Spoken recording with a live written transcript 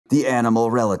the animal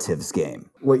relatives game.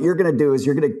 What you're going to do is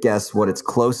you're going to guess what its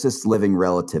closest living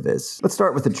relative is. Let's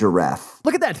start with a giraffe.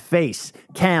 Look at that face.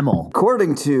 Camel.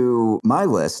 According to my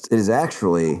list, it is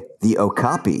actually the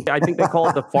okapi. I think they call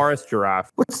it the forest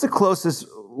giraffe. What's the closest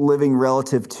living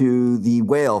relative to the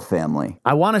whale family?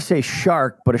 I want to say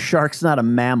shark, but a shark's not a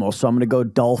mammal, so I'm going to go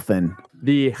dolphin.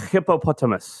 The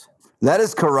hippopotamus. That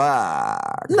is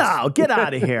correct. No, get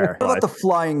out of here. What about the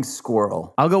flying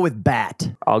squirrel? I'll go with bat.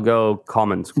 I'll go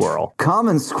common squirrel.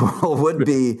 Common squirrel would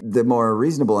be the more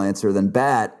reasonable answer than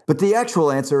bat, but the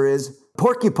actual answer is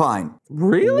porcupine.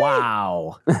 Really?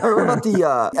 Wow. Or what about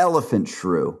the elephant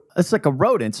shrew? It's like a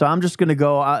rodent, so I'm just going to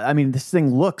go, I mean, this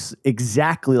thing looks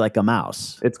exactly like a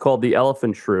mouse. It's called the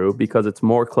elephant shrew because it's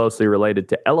more closely related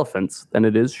to elephants than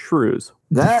it is shrews.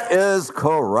 That is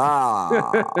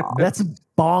correct. That's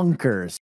bonkers.